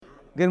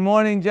Good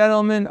morning,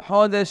 gentlemen.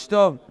 Chodesh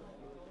Tov.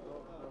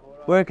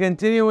 We're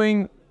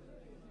continuing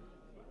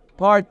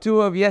part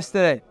 2 of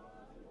yesterday.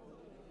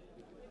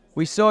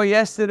 We saw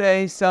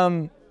yesterday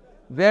some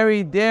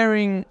very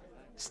daring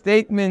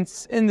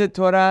statements in the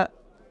Torah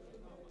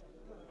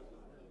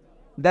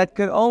that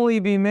could only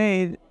be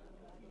made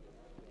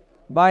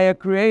by a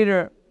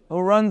creator who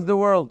runs the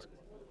world.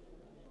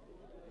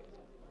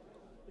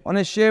 I want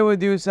to share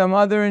with you some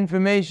other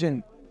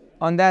information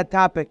on that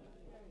topic.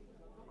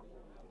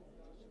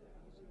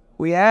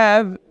 We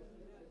have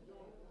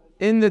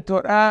in the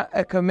Torah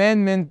a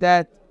commandment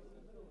that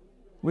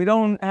we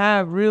don't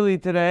have really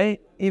today,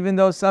 even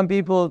though some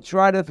people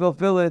try to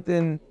fulfill it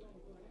in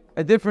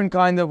a different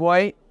kind of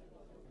way.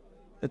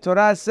 The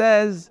Torah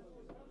says,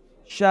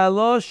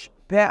 Shalosh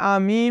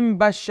pe'amim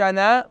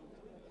bashana,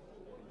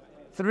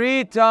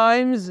 3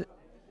 times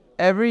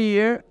every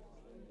year,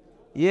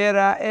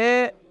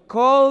 Yera'eh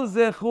kol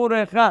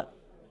zechurecha,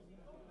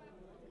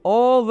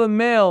 all the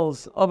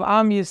males of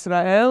Am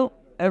Yisrael,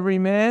 every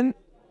man,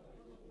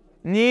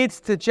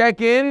 needs to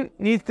check in,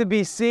 needs to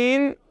be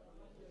seen.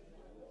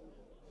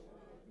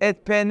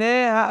 Et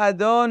penei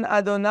ha'adon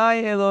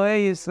Adonai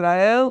Elohei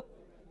Yisrael,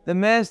 the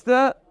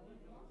Master,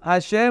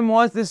 Hashem,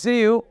 wants to see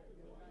you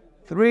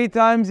 3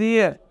 times a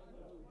year.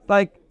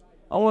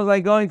 Almost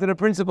like going to the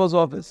principal's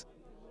office.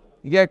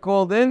 You get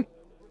called in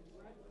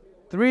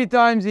 3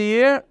 times a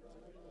year.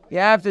 You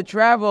have to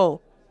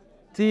travel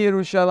to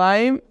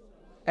Yerushalayim,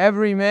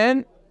 every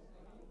man.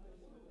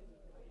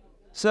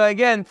 So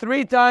again,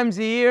 3 times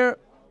a year,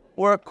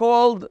 we're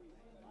called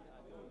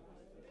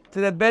to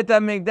the Bet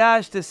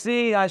HaMikdash to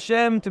see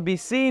Hashem, to be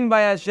seen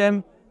by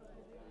Hashem.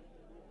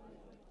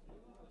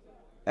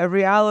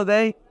 Every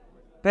holiday,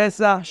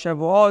 Pesach,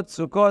 Shavuot,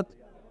 Sukkot.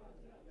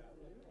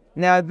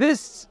 Now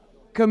this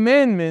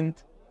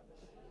commandment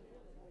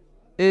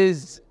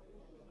is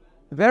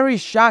very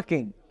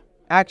shocking,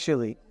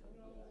 actually.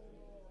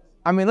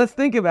 I mean, let's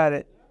think about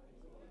it.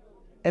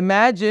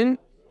 Imagine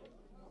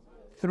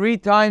 3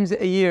 times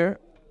a year,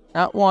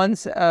 not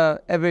once,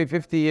 every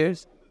 50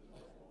 years.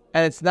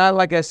 And it's not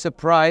like a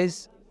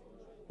surprise.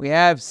 We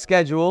have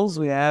schedules,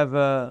 we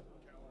have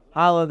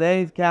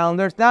holidays,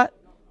 calendars. Not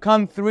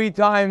come 3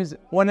 times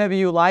whenever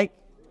you like.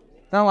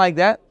 It's not like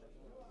that.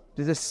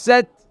 There's a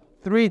set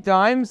 3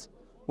 times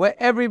where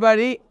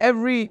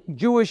every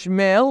Jewish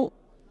male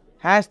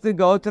has to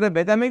go to the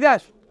Bet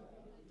HaMikdash.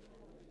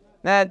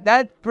 Now,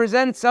 that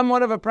presents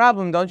somewhat of a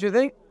problem, don't you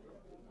think?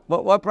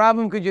 What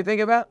problem could you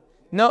think about?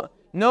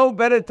 No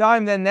better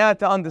time than now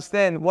to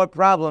understand what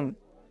problem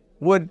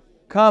would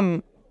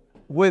come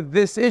with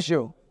this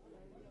issue.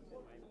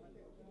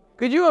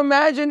 Could you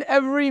imagine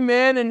every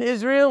man in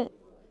Israel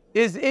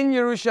is in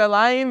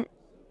Yerushalayim?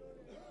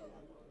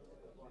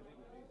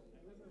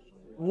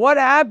 What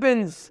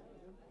happens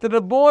to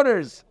the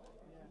borders?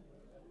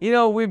 You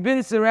know, we've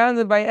been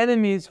surrounded by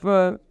enemies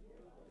for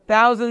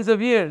thousands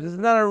of years. It's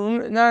not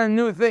a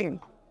new thing.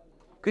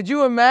 Could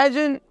you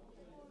imagine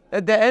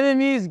that the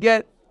enemies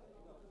get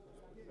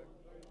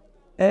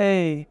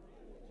a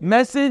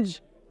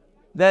message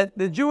that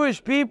the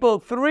Jewish people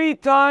 3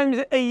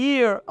 times a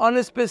year on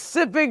a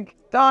specific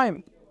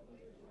time,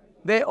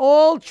 they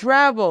all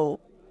travel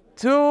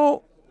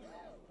to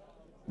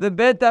the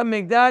Bet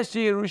HaMikdash,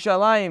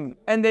 Yerushalayim,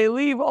 and they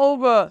leave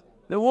over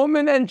the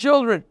women and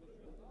children?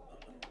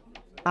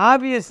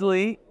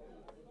 Obviously,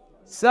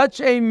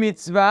 such a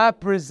mitzvah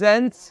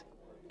presents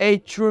a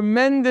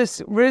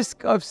tremendous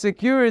risk of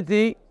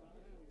security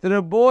to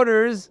the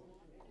borders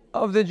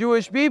of the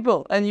Jewish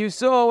people. And you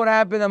saw what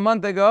happened a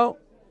month ago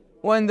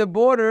when the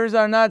borders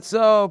are not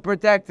so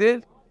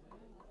protected.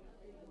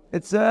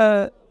 It's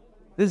a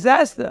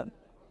disaster.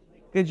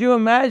 Could you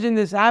imagine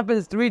this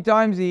happens 3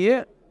 times a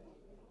year?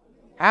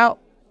 How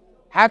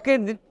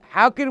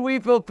could we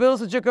fulfill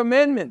such a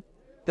commandment?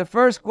 The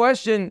first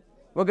question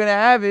we're going to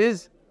have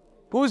is,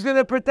 who's going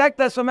to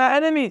protect us from our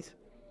enemies?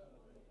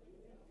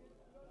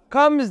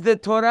 Comes the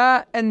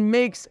Torah and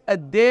makes a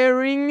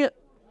daring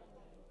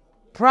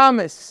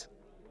promise.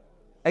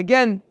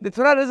 Again, the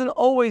Torah doesn't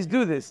always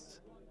do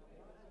this.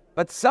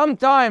 But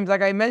sometimes,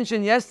 like I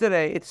mentioned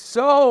yesterday, it's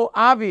so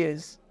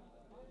obvious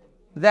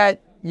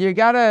that you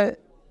gotta,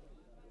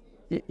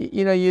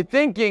 you're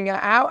thinking,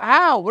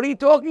 how? What are you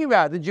talking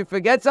about? Did you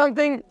forget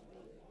something?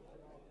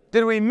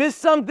 Did we miss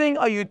something?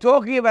 Are you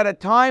talking about a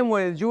time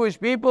where the Jewish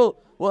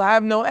people will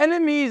have no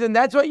enemies, and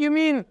that's what you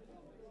mean?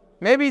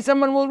 Maybe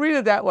someone will read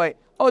it that way.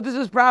 Oh, this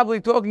is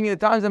probably talking in the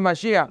times of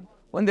Mashiach,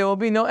 when there will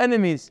be no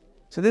enemies.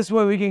 So this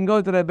way we can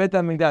go to the Bet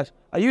HaMikdash.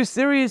 Are you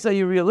serious? Are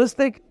you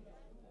realistic?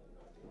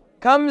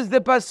 Comes the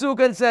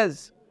pasuk and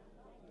says,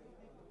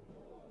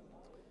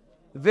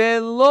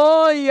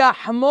 Velo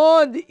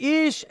yahmod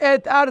ish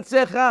et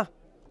artzecha.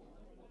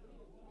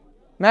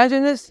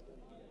 Imagine this.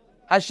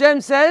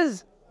 Hashem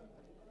says,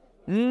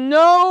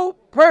 no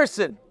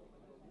person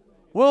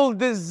will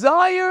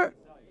desire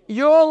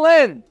your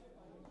land.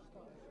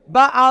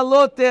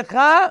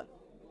 Ba'alotecha,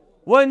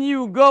 when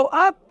you go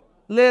up,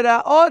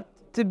 leraot,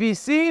 to be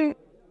seen,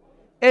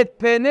 et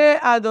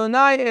penei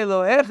Adonai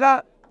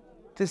Elohecha,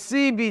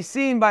 to be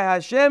seen by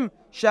Hashem,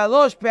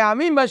 shalosh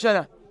pe'amim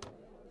b'shana.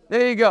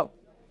 There you go.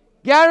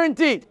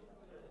 Guaranteed.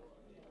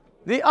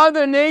 The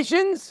other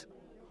nations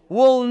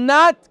will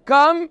not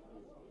come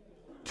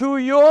to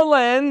your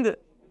land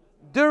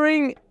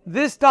during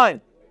this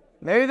time.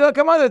 Maybe they'll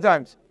come other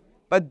times.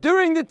 But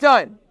during the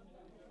time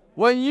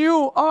when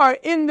you are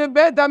in the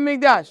Beit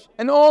HaMikdash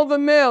and all the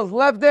males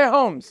left their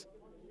homes,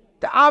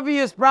 the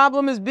obvious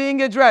problem is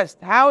being addressed.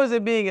 How is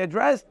it being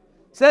addressed?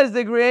 Says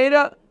the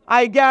Creator,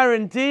 I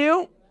guarantee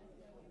you,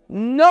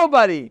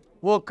 nobody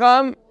will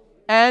come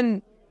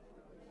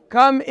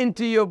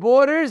into your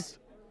borders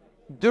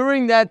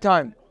during that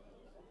time.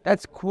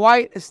 That's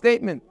quite a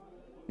statement.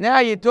 Now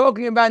you're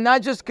talking about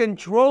not just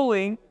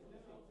controlling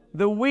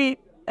the wheat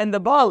and the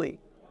barley.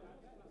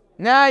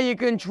 Now you're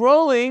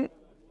controlling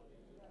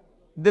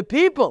the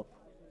people.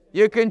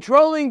 You're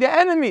controlling the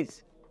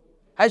enemies.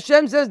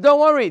 Hashem says, don't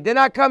worry, they're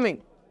not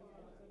coming.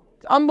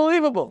 It's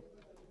unbelievable.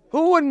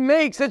 Who would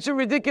make such a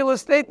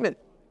ridiculous statement?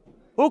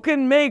 Who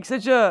can make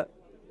such a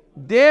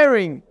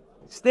daring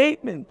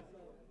statement?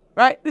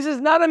 Right? This is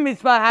not a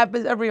mitzvah that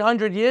happens every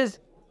 100 years.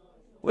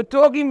 We're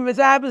talking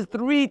mitzvah happens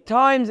 3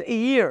 times a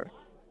year.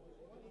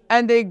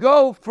 And they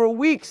go for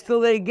weeks till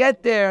they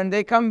get there and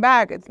they come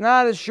back. It's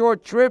not a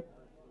short trip.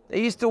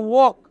 They used to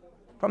walk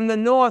from the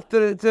north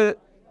to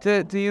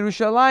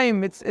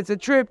Yerushalayim. It's a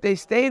trip. They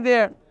stay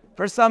there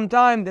for some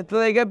time until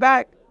they get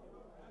back.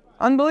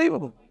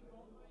 Unbelievable.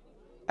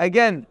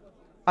 Again,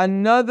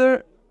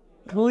 another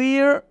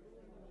clear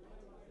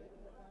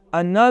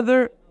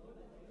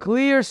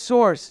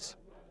source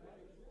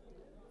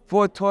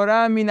for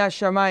Torah min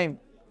hashamayim.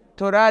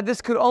 Torah,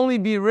 this could only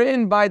be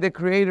written by the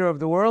Creator of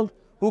the world,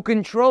 who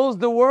controls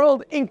the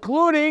world,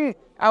 including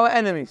our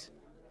enemies.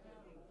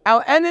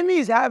 Our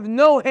enemies have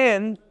no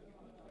hand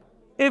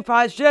if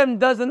Hashem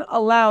doesn't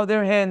allow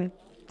their hand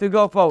to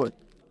go forward.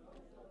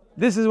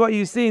 This is what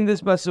you see in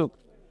this pasuk.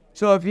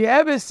 So if you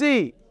ever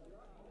see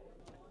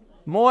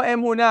more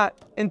emunah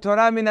in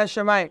Torah min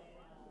hashamayim,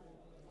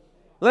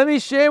 let me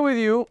share with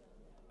you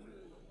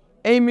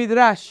a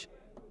midrash.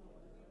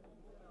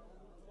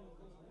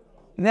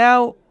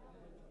 Now,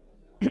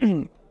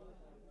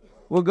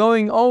 we're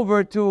going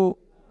over to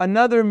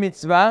another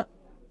mitzvah,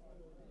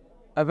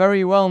 a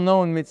very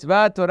well-known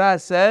mitzvah. Torah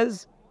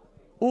says,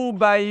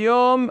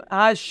 Ubayom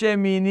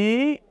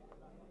Hashemini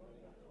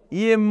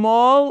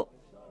Yemol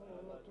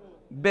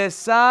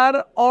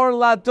Besar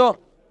Orlato.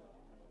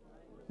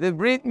 The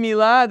Brit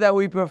Milah that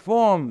we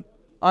perform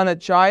on a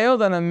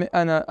child, on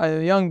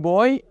a young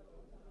boy,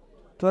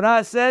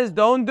 Torah says,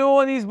 don't do it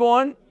when he's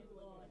born.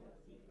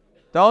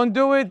 Don't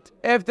do it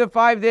after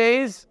 5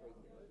 days.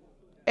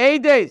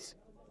 8 days.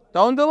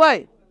 Don't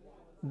delay.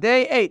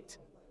 Day 8.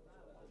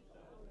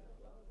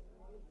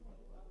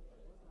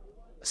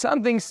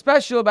 Something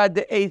special about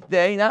the 8th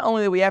day. Not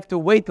only that we have to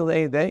wait till the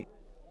 8th day,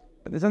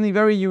 but there's something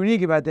very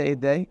unique about the 8th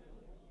day,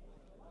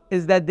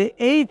 is that the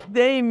 8th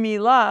day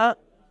Milah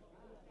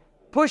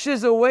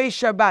pushes away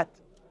Shabbat.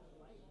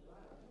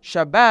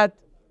 Shabbat,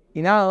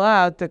 you're not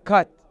allowed to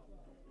cut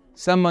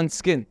someone's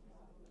skin.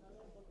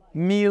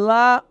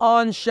 Milah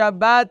on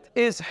Shabbat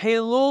is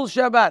Hilul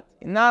Shabbat.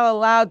 You're not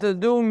allowed to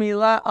do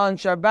Milah on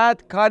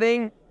Shabbat.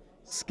 Cutting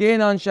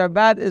skin on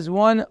Shabbat is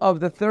one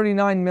of the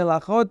 39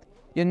 milachot.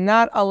 You're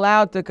not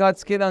allowed to cut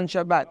skin on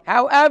Shabbat.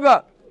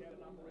 However,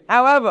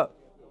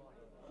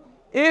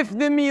 if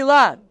the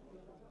Milah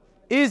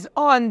is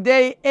on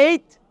day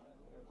 8,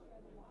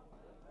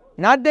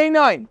 not day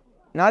 9,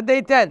 not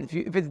day 10.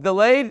 If it's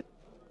delayed,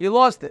 you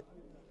lost it.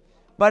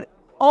 But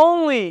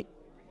only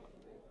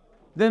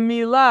the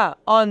Milah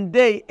on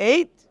day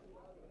 8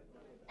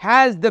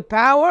 has the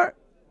power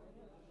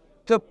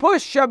to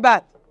push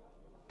Shabbat.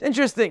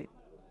 Interesting.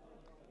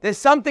 There's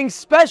something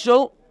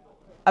special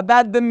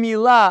about the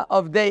Milah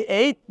of day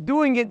 8.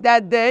 Doing it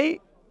that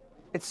day,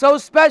 it's so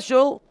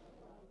special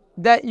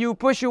that you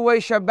push away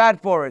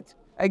Shabbat for it.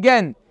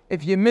 Again,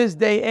 if you miss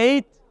day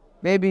 8,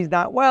 maybe he's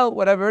not well,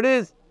 whatever it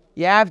is,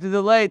 you have to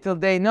delay till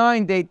day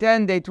 9, day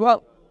 10, day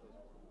 12.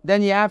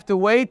 Then you have to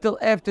wait till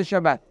after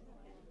Shabbat.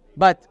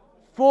 But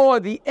for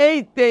the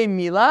 8th day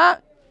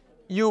Milah,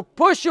 you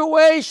push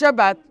away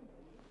Shabbat.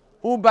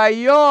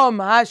 Ubayom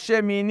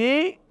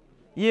Hashemini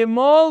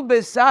Yemol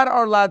Besar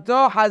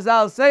Orlato.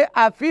 Hazal say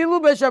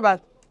Afilu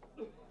Beshabbat.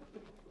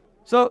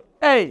 So,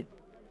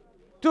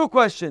 2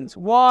 questions.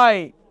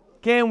 Why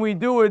can we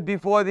do it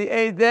before the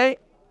 8th day?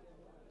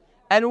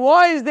 And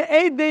why is the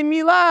 8th day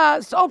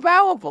Milah so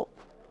powerful?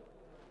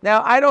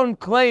 Now, I don't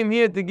claim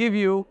here to give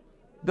you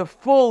the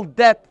full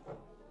depth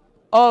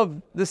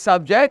of the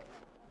subject,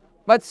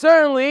 but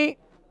certainly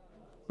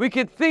we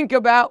could think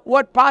about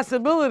what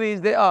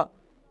possibilities there are.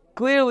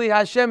 Clearly,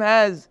 Hashem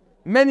has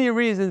many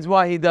reasons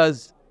why He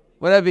does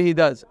whatever He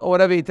does, or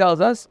whatever He tells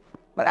us.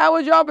 But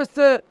our job is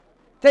to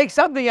take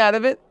something out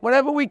of it,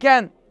 whatever we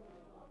can.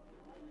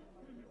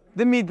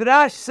 The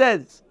Midrash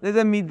says, there's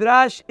a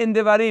Midrash in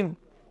Devarim.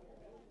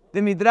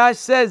 The Midrash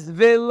says,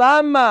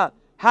 Velama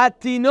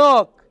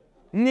hatinok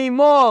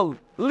nimol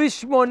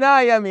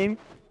lishmona yamim.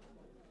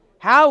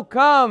 How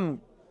come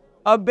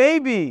a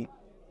baby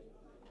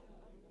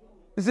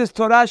This is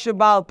Torah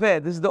Sheba'al Peh.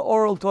 This is the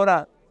oral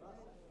Torah.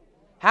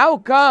 How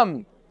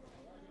come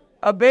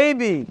a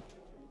baby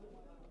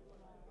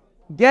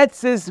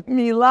gets his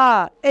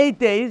milah 8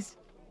 days?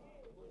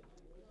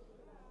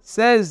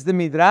 Says the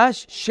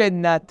Midrash,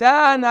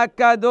 Shenatan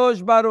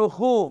HaKadosh Baruch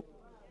Hu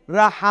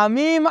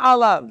Rahamim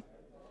Alav.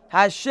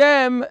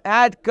 Hashem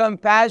had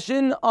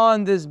compassion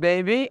on this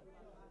baby.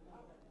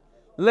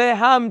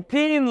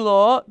 Lehamtin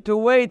lo, to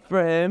wait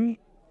for him.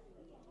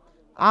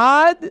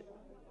 Ad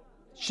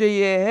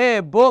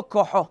sheyehe bo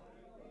koho.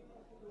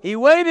 He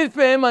waited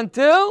for him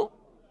until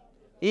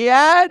he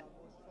had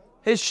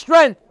his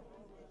strength.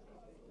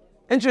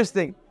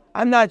 Interesting.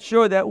 I'm not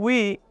sure that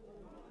we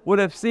would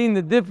have seen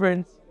the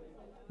difference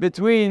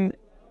between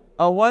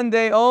a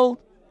 1-day-old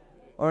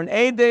or an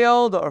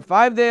 8-day-old or a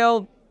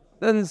 5-day-old.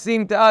 Doesn't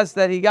seem to us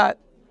that he got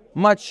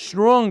much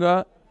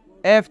stronger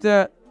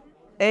after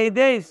 8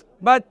 days.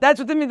 But that's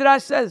what the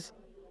Midrash says.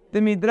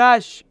 The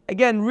Midrash,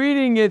 again,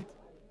 reading it,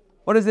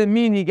 what does it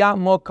mean? He got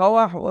more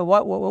koach?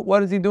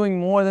 What is he doing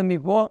more than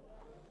before?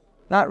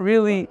 Not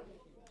really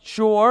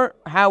sure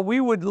how we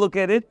would look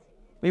at it.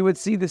 We would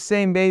see the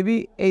same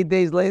baby 8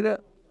 days later.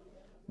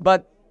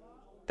 But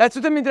that's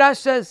what the Midrash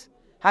says.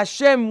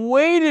 Hashem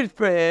waited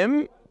for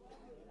him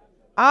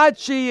ad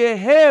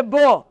sheyeheh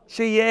bo,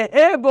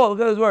 look at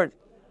those words,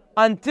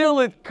 until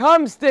it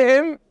comes to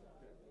him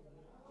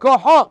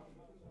koho,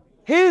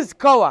 his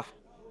koach.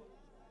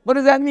 What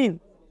does that mean?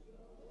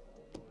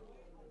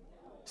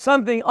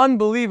 Something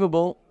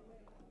unbelievable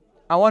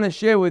I want to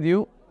share with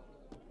you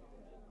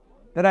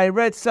that I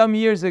read some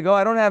years ago.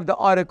 I don't have the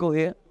article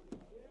here,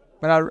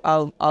 but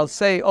I'll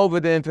say over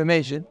the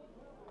information.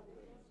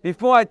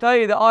 Before I tell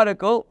you the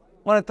article,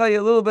 I want to tell you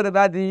a little bit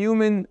about the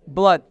human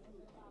blood.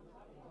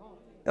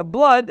 The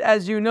blood,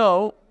 as you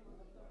know,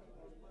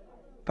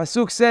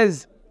 Pasuk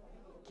says,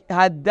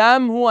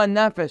 Hadam hu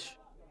anafesh,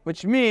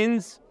 which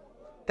means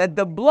that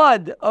the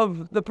blood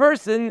of the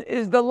person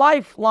is the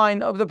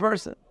lifeline of the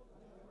person.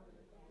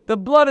 The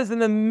blood is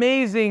an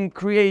amazing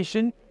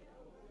creation.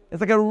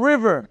 It's like a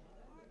river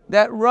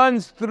that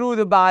runs through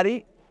the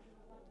body.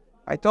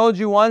 I told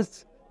you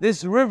once,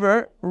 this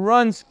river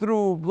runs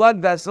through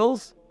blood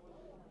vessels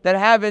that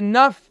have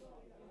enough,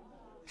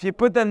 if you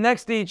put them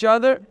next to each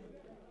other,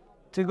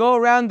 to go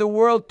around the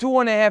world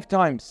 2.5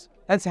 times.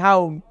 That's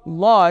how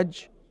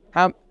large,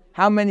 how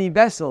many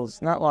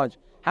vessels, not large,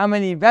 how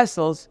many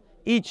vessels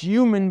each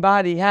human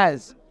body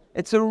has.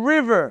 It's a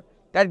river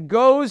that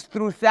goes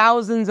through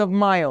thousands of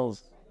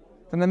miles.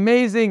 It's an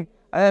amazing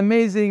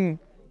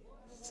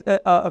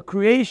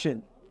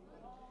creation.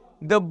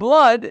 The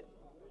blood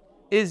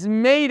is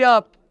made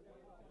up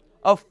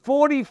of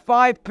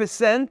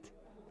 45%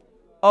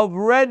 of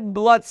red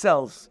blood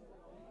cells.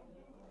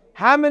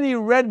 How many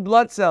red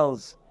blood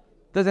cells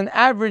does an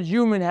average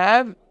human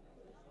have?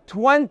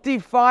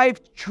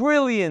 25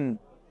 trillion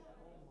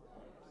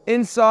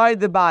inside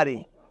the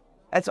body.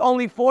 That's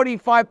only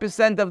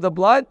 45% of the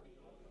blood.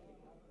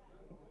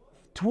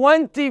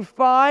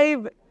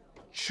 25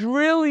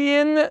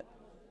 trillion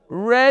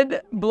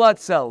red blood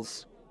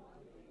cells.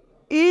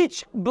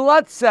 Each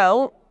blood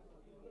cell,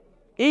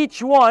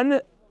 each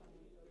one,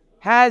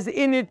 has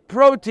in it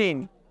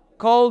protein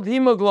called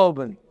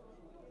hemoglobin.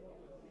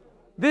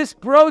 This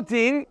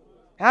protein,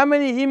 how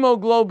many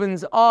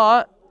hemoglobins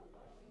are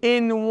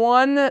in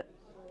one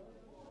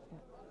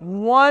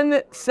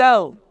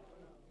cell?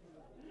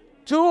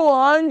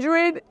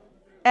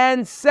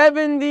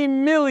 270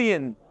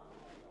 million.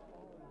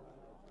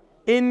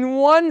 In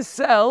one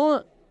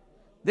cell,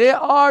 there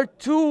are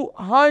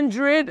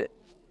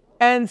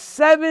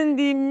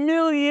 270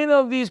 million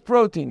of these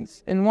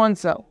proteins in one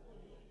cell.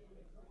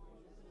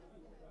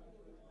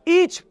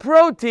 Each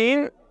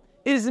protein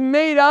is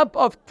made up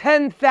of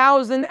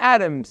 10,000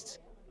 atoms.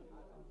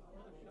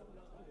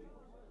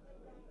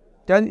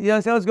 You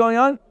understand what's going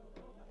on?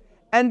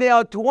 And there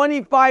are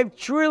 25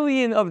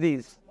 trillion of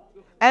these.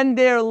 And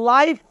their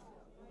life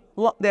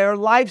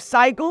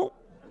cycle,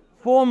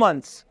 4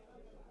 months.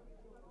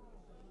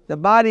 The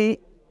body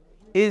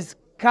is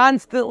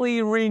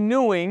constantly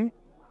renewing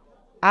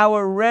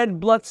our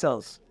red blood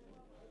cells.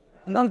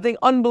 Something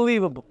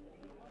unbelievable.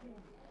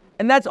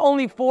 And that's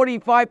only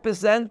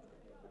 45%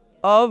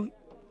 of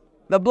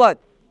the blood.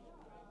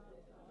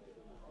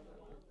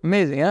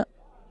 Amazing, huh?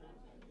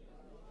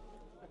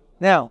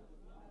 Now,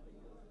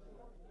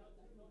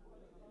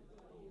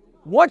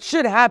 what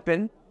should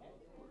happen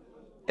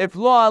if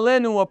lo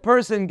alenu, a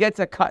person gets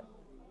a cut?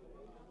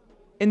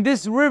 In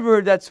this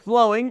river that's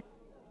flowing,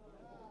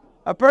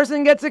 a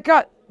person gets a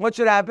cut. What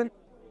should happen?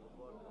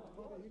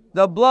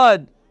 The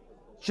blood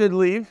should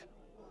leave,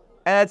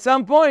 and at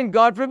some point,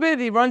 God forbid,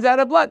 he runs out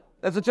of blood.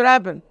 That's what should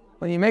happen.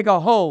 When you make a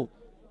hole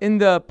in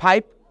the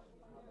pipe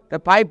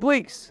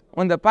leaks.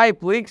 When the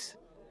pipe leaks,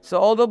 so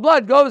all the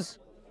blood goes,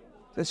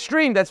 the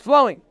stream that's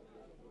flowing.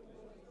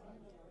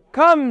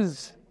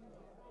 Comes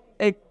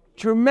a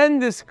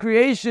tremendous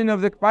creation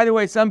of the. By the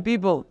way, some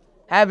people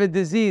have a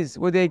disease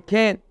where they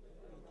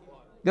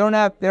don't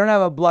have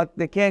a blood,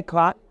 they can't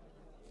clot,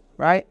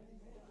 right?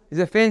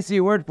 There's a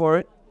fancy word for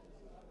it.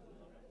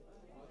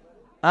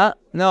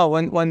 No,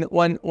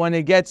 when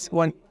it gets,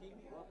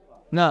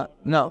 no.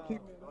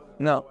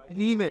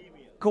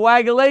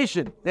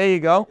 Coagulation. There you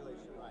go.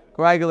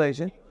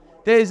 Coagulation.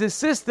 There is a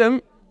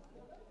system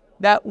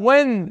that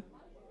when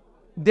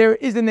there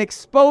is an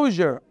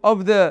exposure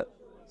of the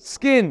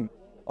skin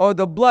or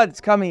the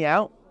blood's coming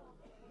out,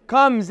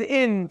 comes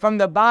in from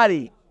the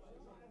body,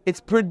 it's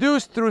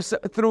produced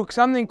through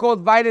something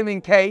called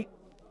vitamin K,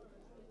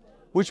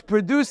 which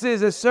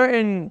produces a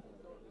certain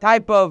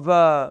type of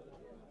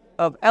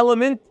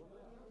element.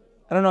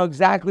 I don't know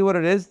exactly what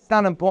it is. It's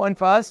not important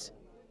for us.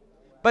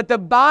 But the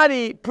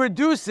body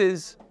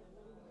produces,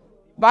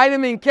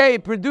 vitamin K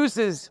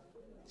produces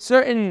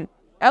certain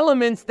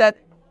elements that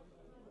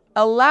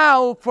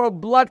allow for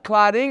blood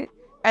clotting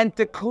and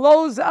to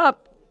close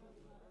up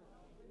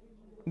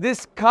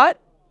this cut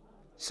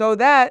so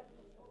that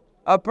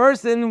a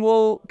person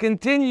will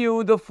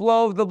continue the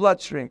flow of the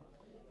bloodstream.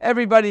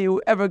 Everybody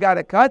who ever got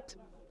a cut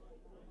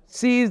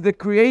sees the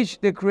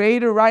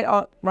creator right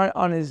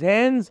on his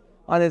hands,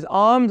 on his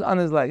arms, on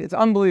his legs. It's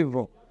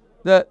unbelievable.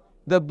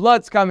 The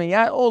blood's coming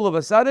out. All of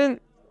a sudden,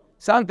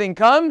 something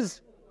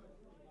comes.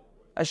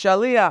 A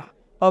shaliach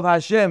of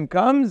Hashem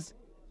comes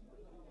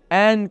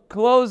and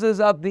closes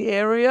up the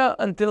area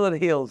until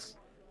it heals.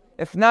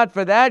 If not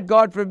for that,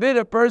 God forbid,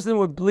 a person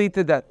would bleed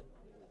to death.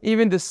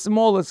 Even the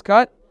smallest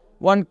cut,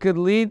 one could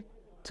lead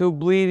to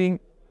bleeding.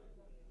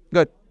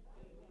 Good.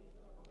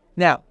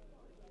 Now,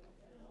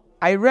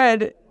 I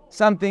read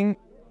something.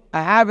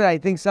 I have it, I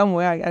think,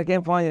 somewhere. I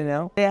can't find it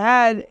now. They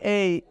had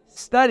a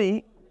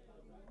study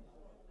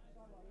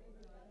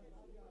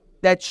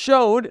that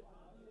showed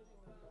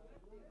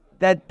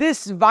that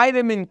this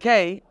vitamin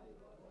K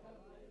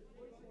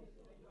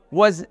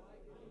was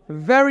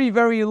very,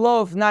 very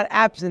low, if not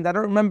absent, I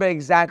don't remember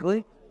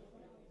exactly,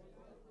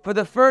 for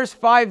the first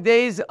 5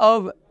 days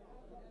of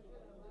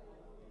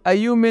a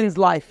human's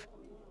life.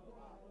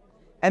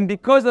 And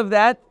because of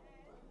that,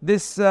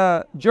 this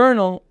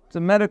journal, it's a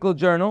medical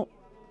journal,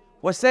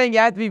 was saying you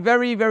have to be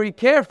very, very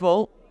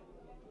careful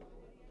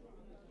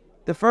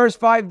the first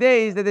 5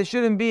 days, that there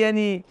shouldn't be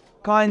any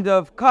kind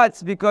of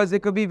cuts, because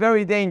it could be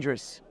very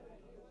dangerous.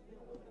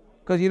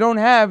 Because you don't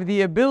have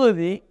the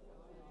ability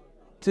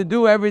to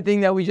do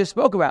everything that we just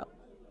spoke about.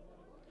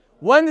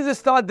 When does it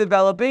start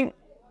developing?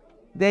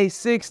 Day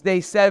 6, day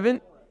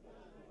 7.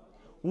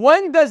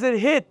 When does it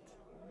hit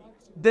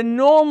the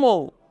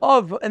normal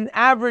of an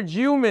average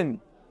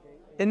human,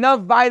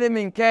 enough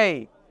vitamin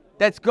K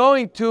that's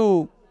going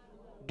to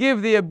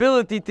give the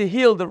ability to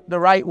heal the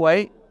right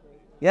way?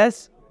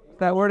 Yes?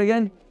 That word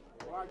again?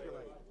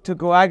 Coagulate. To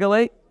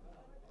coagulate.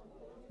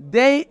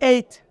 Day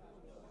 8.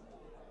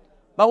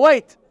 But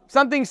wait,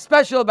 something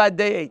special about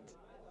day 8.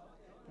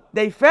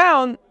 They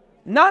found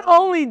not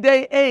only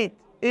day 8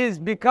 is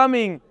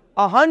becoming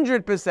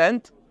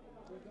 100%,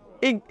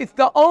 it's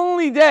the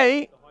only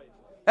day,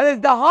 and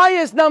it's the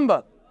highest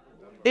number.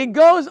 It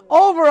goes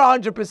over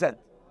 100%.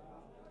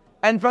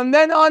 And from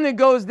then on, it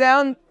goes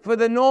down for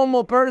the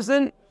normal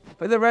person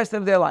for the rest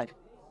of their life.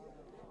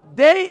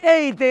 Day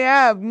 8, they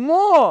have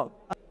more.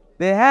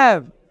 They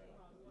have,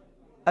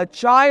 a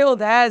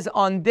child has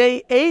on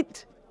day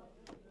 8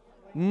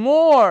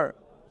 more,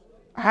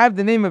 I have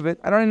the name of it,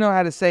 I don't even know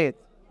how to say it.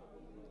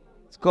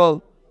 It's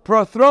called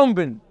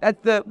prothrombin.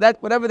 That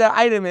whatever that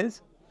item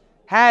is,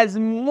 has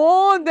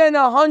more than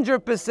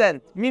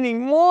 100%,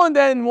 meaning more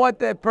than what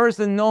the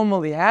person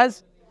normally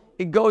has.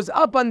 It goes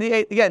up on the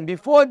 8. Again,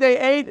 before day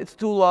 8, it's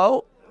too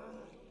low.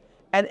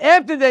 And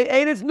after day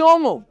 8, it's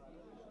normal.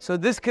 So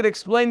this could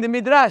explain the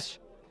Midrash.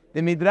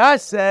 The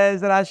Midrash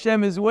says that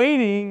Hashem is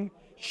waiting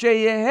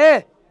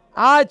sheyeheh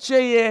ad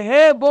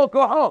sheyeheh bo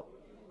koho,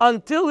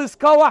 until his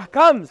kawah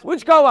comes.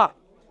 Which kawah?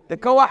 The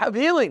kawah of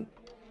healing.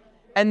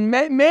 And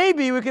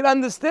maybe we can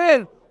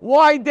understand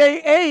why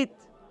day 8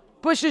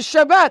 pushes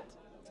Shabbat.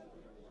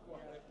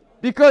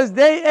 Because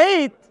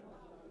day 8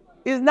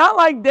 is not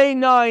like day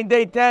 9,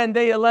 day 10,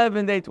 day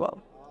 11, day 12.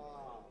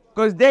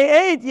 Because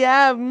day 8 you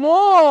have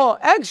more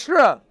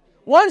extra.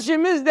 Once you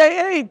miss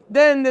day 8,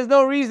 then there's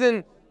no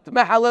reason to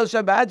Mahalel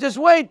Shabbat. Just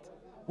wait.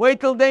 Wait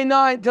till day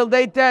 9, till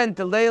day 10,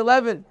 till day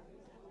 11.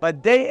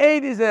 But day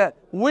 8 is a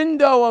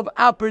window of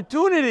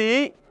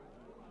opportunity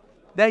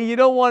that you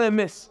don't want to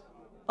miss.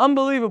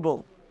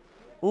 Unbelievable.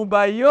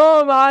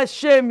 Ubayom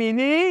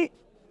Hashemini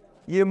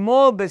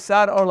Yimol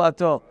Besar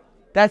Orlato.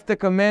 That's the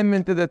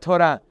commandment of the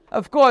Torah.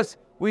 Of course,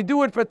 we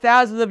do it for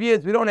thousands of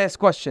years. We don't ask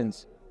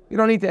questions. We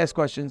don't need to ask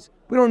questions.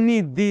 We don't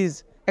need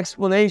these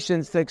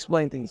explanations to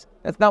explain things.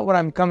 That's not what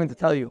I'm coming to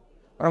tell you.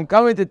 What I'm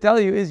coming to tell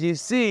you is, you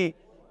see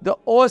the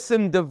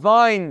awesome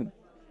divine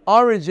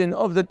origin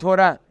of the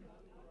Torah.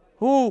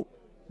 Who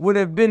would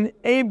have been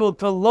able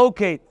to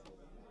locate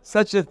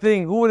such a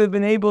thing? Who would have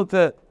been able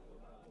to?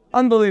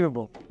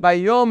 Unbelievable. By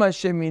Yom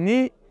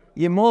Hashemini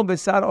Yimol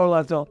Besar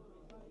Orlato.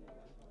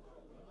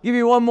 Give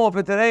you one more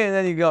for today and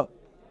then you go.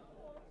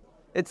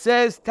 It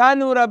says,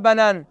 Tanu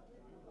Rabbanan.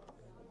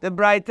 The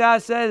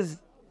Braita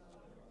says,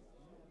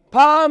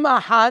 Pa'am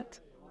Ahat,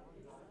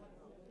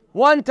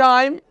 one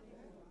time,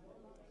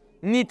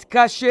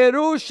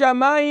 Nitkasheru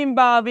Shamayim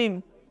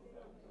Ba'avim.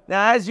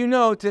 Now, as you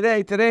know,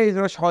 today is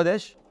Rosh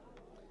Chodesh,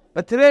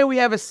 but today we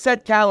have a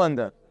set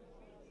calendar.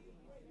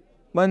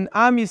 When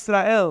Am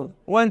Yisrael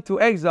went to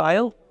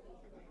exile,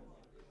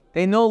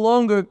 they no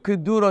longer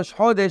could do Rosh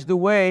Chodesh the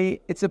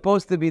way it's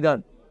supposed to be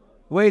done.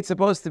 The way it's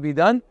supposed to be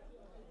done,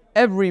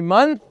 every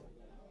month,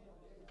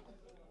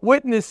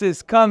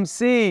 witnesses come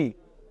see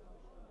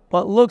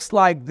what looks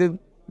like the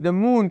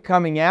moon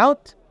coming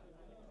out,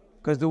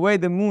 because the way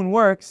the moon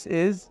works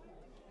is,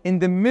 in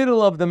the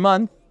middle of the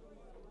month,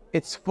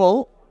 it's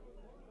full,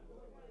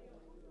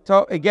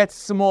 so it gets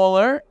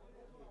smaller.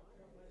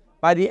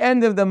 By the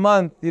end of the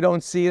month, you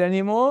don't see it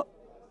anymore.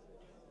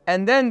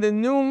 And then the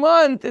new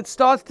month, it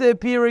starts to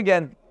appear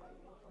again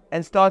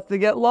and starts to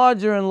get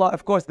larger and larger.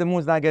 Of course, the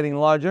moon's not getting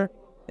larger.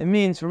 It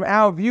means from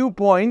our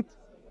viewpoint,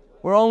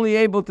 we're only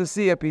able to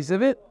see a piece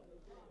of it.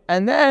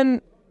 And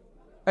then,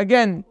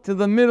 again, to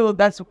the middle,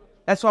 that's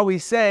why we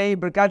say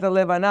Birkat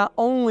HaLevana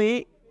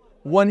only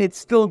when it's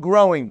still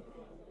growing.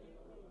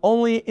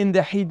 Only in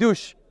the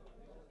Hidush.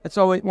 And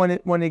so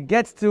when it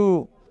gets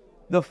to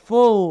the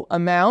full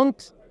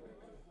amount,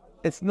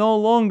 it's no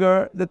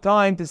longer the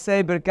time to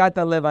say Birkat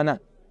HaLevana.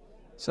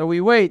 So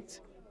we wait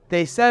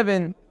day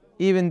 7,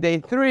 even day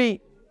 3,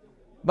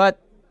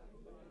 but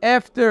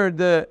after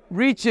the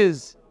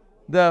reaches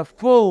the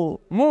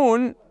full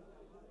moon,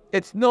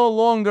 it's no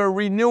longer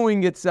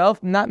renewing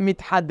itself, not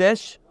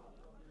mithadesh,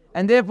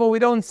 and therefore we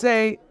don't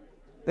say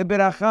the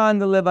beracha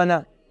and the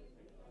levana.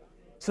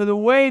 So the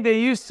way they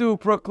used to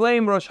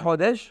proclaim Rosh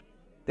Chodesh,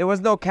 there was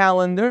no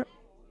calendar.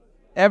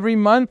 Every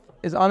month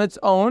is on its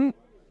own.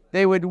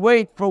 They would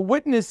wait for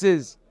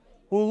witnesses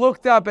who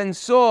looked up and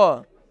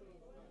saw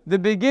the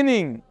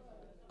beginning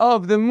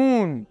of the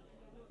moon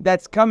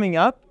that's coming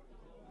up,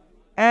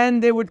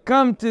 and they would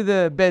come to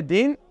the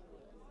Bedin,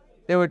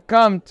 they would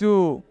come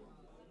to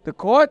the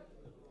court,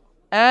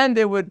 and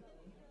they would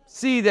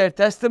see their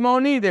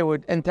testimony, they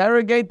would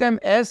interrogate them,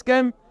 ask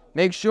them,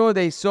 make sure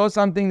they saw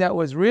something that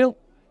was real.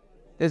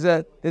 There's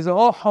a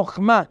whole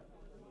chokhmah.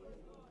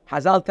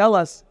 Hazal tell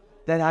us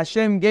that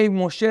Hashem gave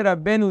Moshe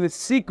Rabbeinu the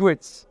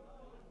secrets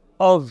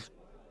of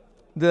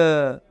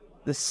the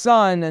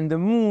sun and the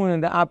moon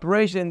and the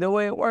operation, the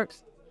way it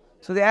works.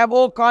 So they have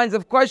all kinds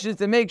of questions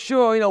to make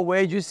sure,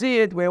 where did you see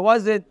it? Where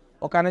was it?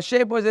 What kind of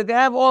shape was it? They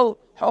have all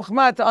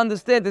chokhmah to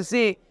understand, to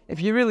see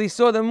if you really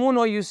saw the moon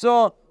or you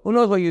saw, who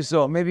knows what you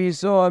saw. Maybe you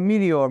saw a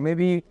meteor.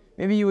 Maybe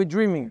you were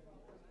dreaming.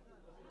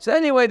 So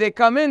anyway, they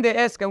come in, they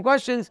ask them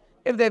questions.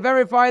 If they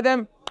verify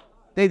them,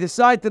 they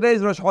decide today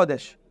is Rosh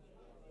Chodesh.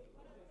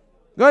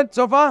 Good,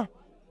 so far?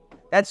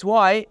 That's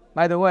why,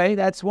 by the way,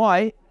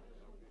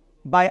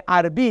 by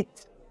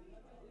Arbit,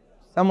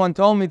 someone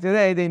told me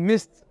today they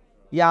missed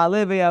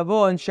Ya'aleh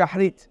Ve'yavo and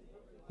Shahrit.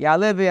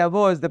 Ya'aleh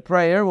Ve'yavo is the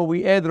prayer where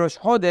we add Rosh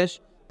Chodesh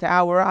to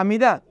our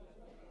Amidah.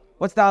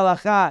 What's the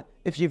halacha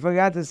if you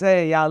forgot to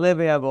say Ya'aleh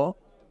Ve'yavo?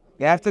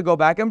 You have to go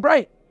back and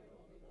pray.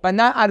 But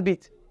not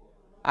Arbit.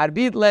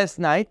 Arbit last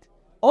night,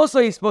 also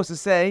you're supposed to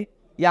say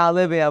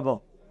Ya'aleh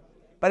Ve'yavo.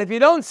 But if you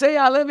don't say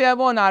Ya'aleh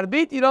Ve'yavo on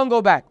Arbit, you don't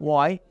go back.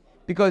 Why?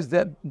 Because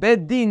the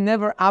Beit Din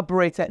never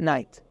operates at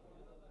night.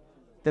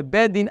 The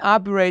Beit Din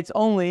operates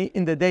only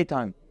in the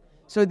daytime.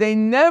 So they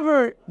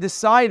never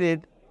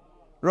decided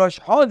Rosh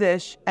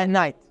Chodesh at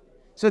night.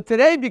 So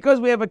today, because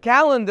we have a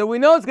calendar, we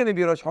know it's going to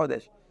be Rosh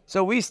Chodesh.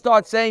 So we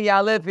start saying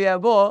Ya'aleh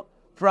Ve'yavo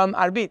from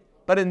Arbit.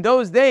 But in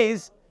those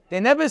days, they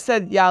never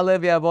said Ya'aleh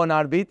Ve'yavo on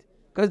Arbit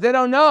because they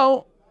don't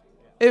know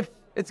if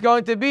it's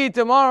going to be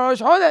tomorrow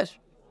Rosh Chodesh.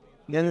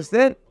 You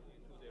understand?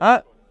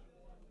 Huh?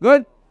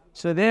 Good?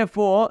 So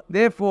therefore,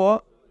 if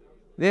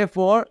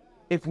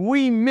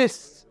we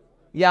miss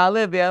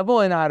Ya'aleh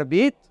Ve'yavo in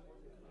Arbit,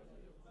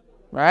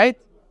 right?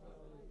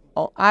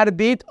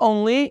 Arbit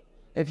only.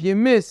 If you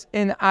miss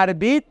in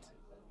Arbit,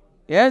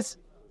 yes,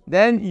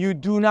 then you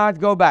do not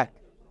go back.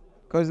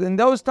 Because in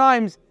those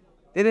times,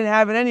 they didn't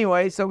have it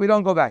anyway, so we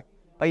don't go back.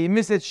 But you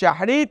miss it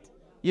Shahrit,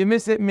 you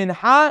miss it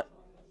Minha,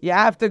 you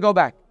have to go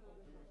back.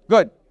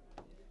 Good.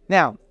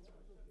 Now,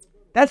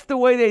 that's the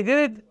way they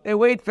did it. They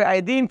wait for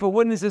Aidin, for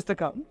witnesses to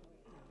come.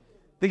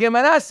 The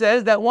Gemara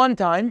says that one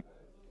time,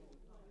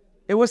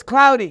 it was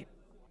cloudy,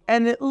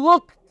 and it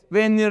looked,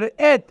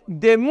 v'nir'et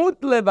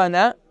demut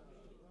levana,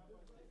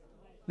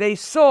 they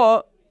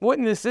saw,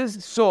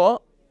 witnesses saw,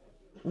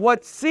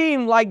 what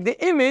seemed like the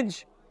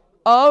image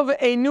of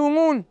a new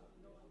moon.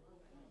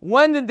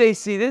 When did they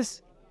see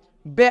this?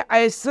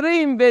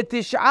 Be'esrim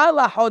v'tish'a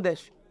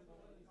lachodesh,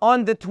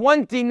 on the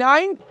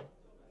 29th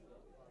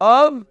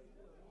of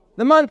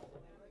the month.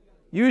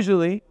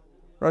 Usually,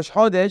 Rosh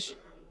Chodesh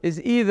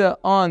is either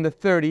on the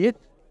 30th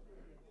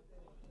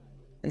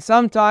and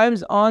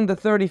sometimes on the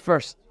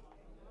 31st.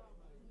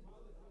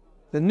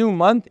 The new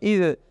month,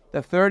 either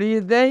the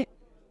 30th day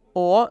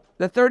or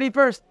the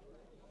 31st.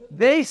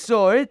 They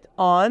saw it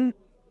on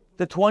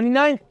the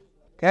 29th.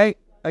 Okay,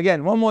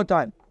 again, one more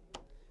time.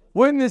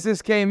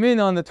 Witnesses came in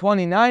on the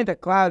 29th, a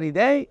cloudy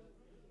day,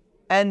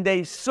 and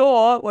they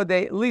saw what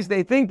at least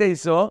they think they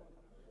saw.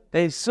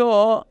 They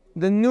saw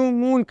the new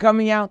moon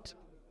coming out.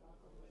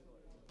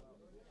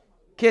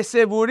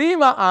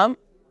 Kesevurim ha'am,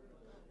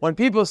 When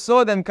people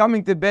saw them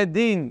coming to Beit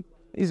Din,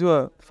 these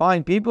were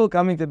fine people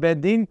coming to Beit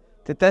Din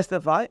to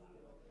testify,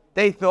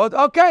 they thought,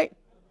 okay,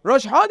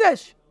 Rosh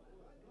Chodesh.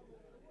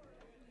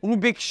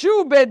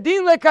 Ubikshu Beit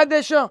Din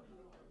lekadesha.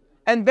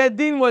 And Beit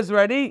Din was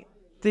ready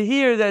to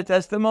hear their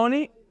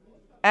testimony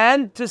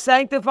and to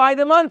sanctify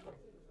the month.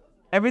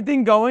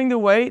 Everything going the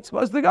way it's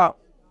supposed to go.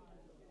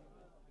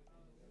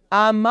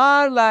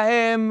 Amar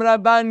lahem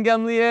Rabban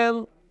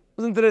Gamliel.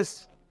 Listen to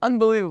this.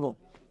 Unbelievable.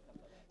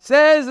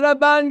 Says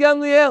Rabban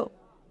Gamliel,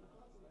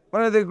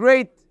 one of the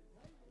great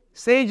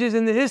sages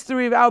in the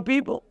history of our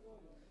people.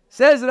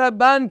 Says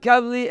Rabban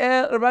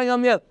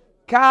Gamliel,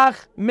 Kach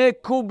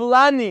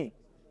mekublani,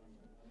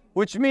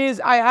 which means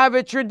I have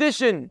a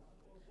tradition.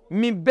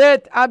 Mi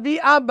bet abi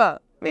abba,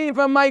 meaning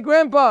from my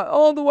grandpa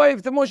all the way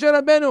to Moshe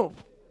Rabbeinu.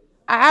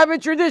 I have a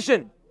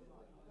tradition.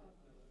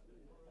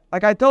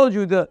 Like I told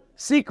you, the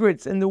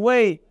secrets and the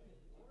way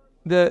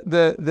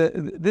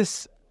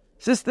this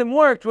system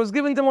worked was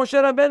given to Moshe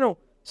Rabbeinu.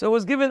 So it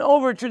was given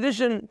over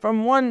tradition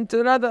from one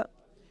to another.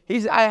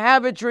 I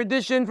have a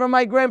tradition from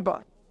my grandpa.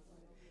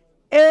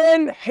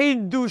 En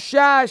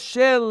hidusha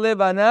shel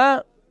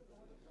levana,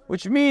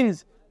 which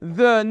means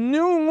the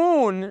new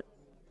moon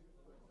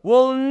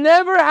will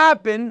never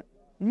happen,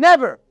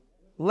 never,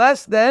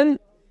 less than,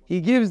 he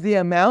gives the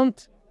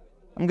amount.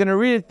 I'm going to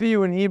read it for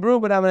you in Hebrew,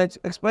 but I'm going to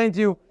explain to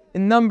you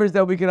in numbers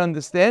that we can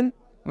understand.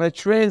 I'm going to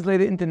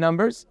translate it into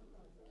numbers.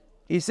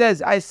 He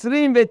says,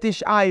 Aisrim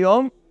v'tish'a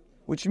yom,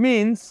 which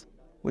means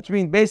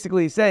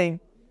basically he's saying,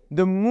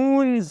 the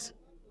moon's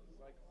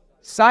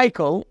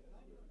cycle,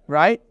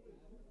 right,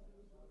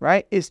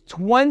 is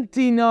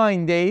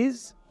 29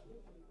 days,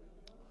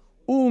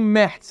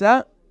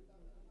 umehza,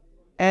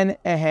 and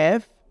a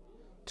half,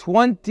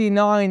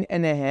 29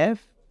 and a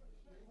half,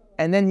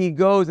 and then he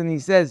goes and he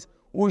says,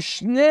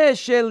 ushne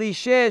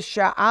shelishe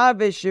sha'a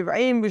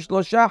v'shiv'im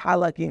v'shlosha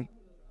halakim.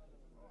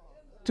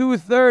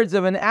 2/3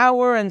 of an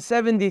hour and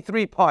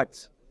 73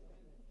 parts.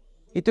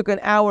 He took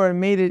an hour and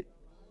made it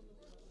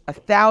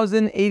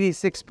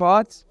 1,086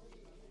 parts.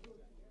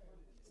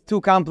 Too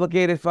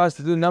complicated for us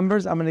to do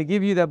numbers. I'm going to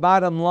give you the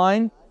bottom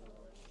line.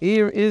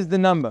 Here is the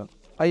number.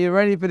 Are you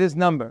ready for this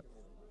number?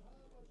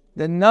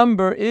 The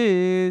number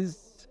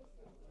is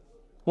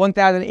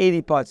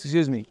 1,080 parts.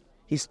 Excuse me.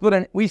 We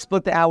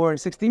split the hour in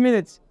 60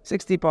 minutes,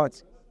 60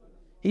 parts.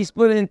 He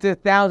split it into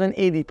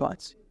 1,080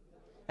 parts.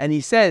 And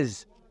he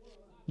says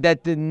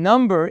that the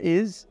number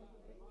is,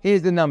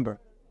 here's the number,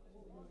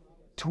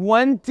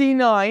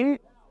 29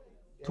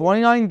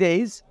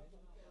 days,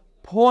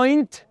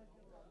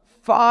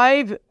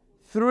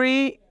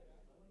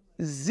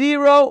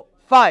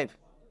 0.5305.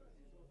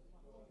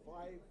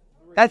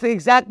 That's the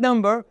exact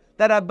number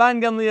that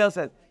Rabban Gamliel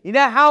said. You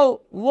know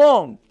how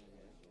long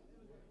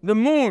the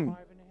moon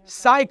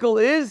cycle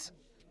is?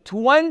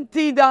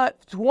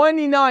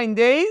 29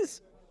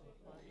 days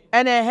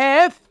and a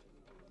half,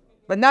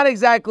 but not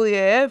exactly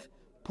a half,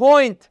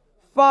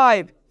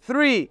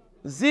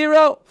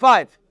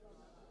 0.5305.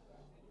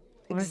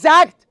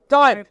 Exact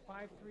time.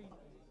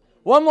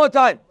 One more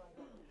time.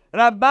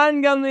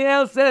 Rabban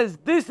Gamliel says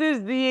this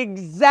is the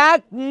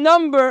exact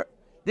number,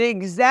 the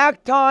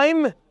exact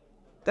time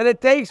that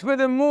it takes for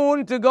the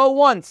moon to go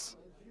once.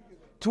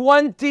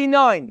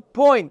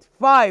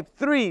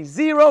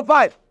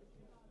 29.5305.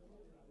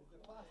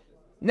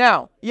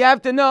 Now, you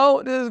have to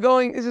know this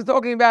is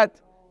talking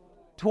about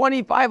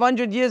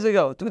 2,500 years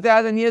ago,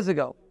 2,000 years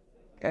ago.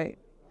 Okay.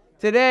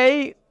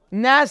 Today,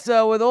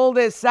 NASA, with all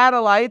their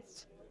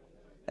satellites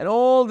and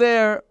all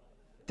their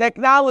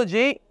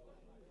technology,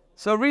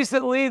 so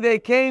recently they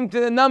came to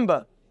the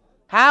number.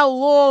 How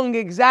long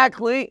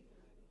exactly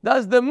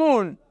does the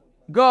moon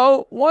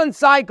go one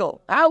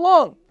cycle? How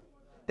long?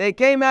 They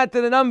came out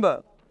to the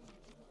number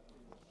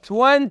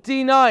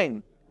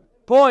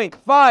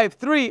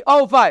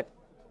 29.5305.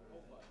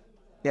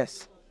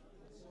 Yes.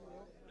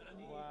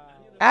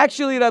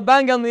 Actually,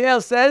 Rabban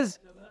Gamliel says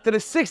to the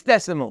sixth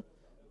decimal,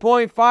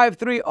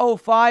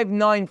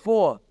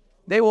 0.530594.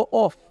 They were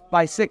off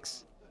by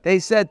 6. They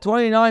said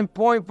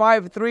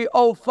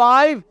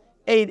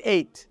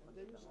 29.530588.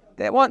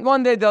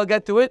 One day they'll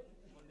get to it.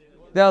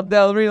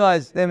 They'll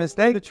realize their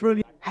mistake.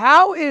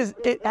 How is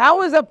it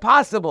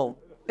possible?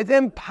 It's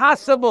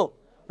impossible.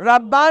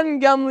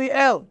 Rabban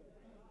Gamliel,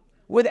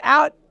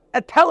 without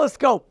a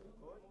telescope,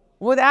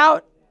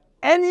 without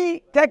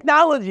any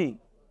technology,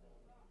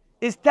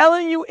 is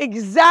telling you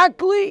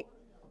exactly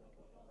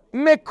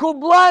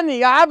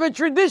mekublani. I have a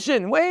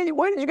tradition. Where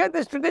did you get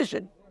this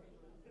tradition?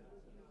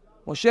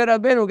 Moshe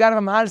Rabbeinu got it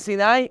from Har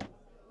Sinai.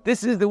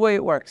 This is the way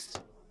it works.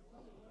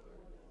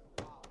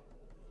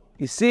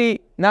 You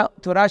see, now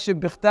Torah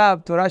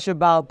shebichtav, Torah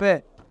shebaal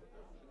peh.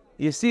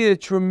 You see the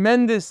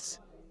tremendous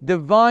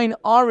divine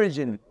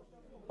origin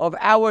of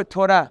our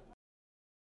Torah.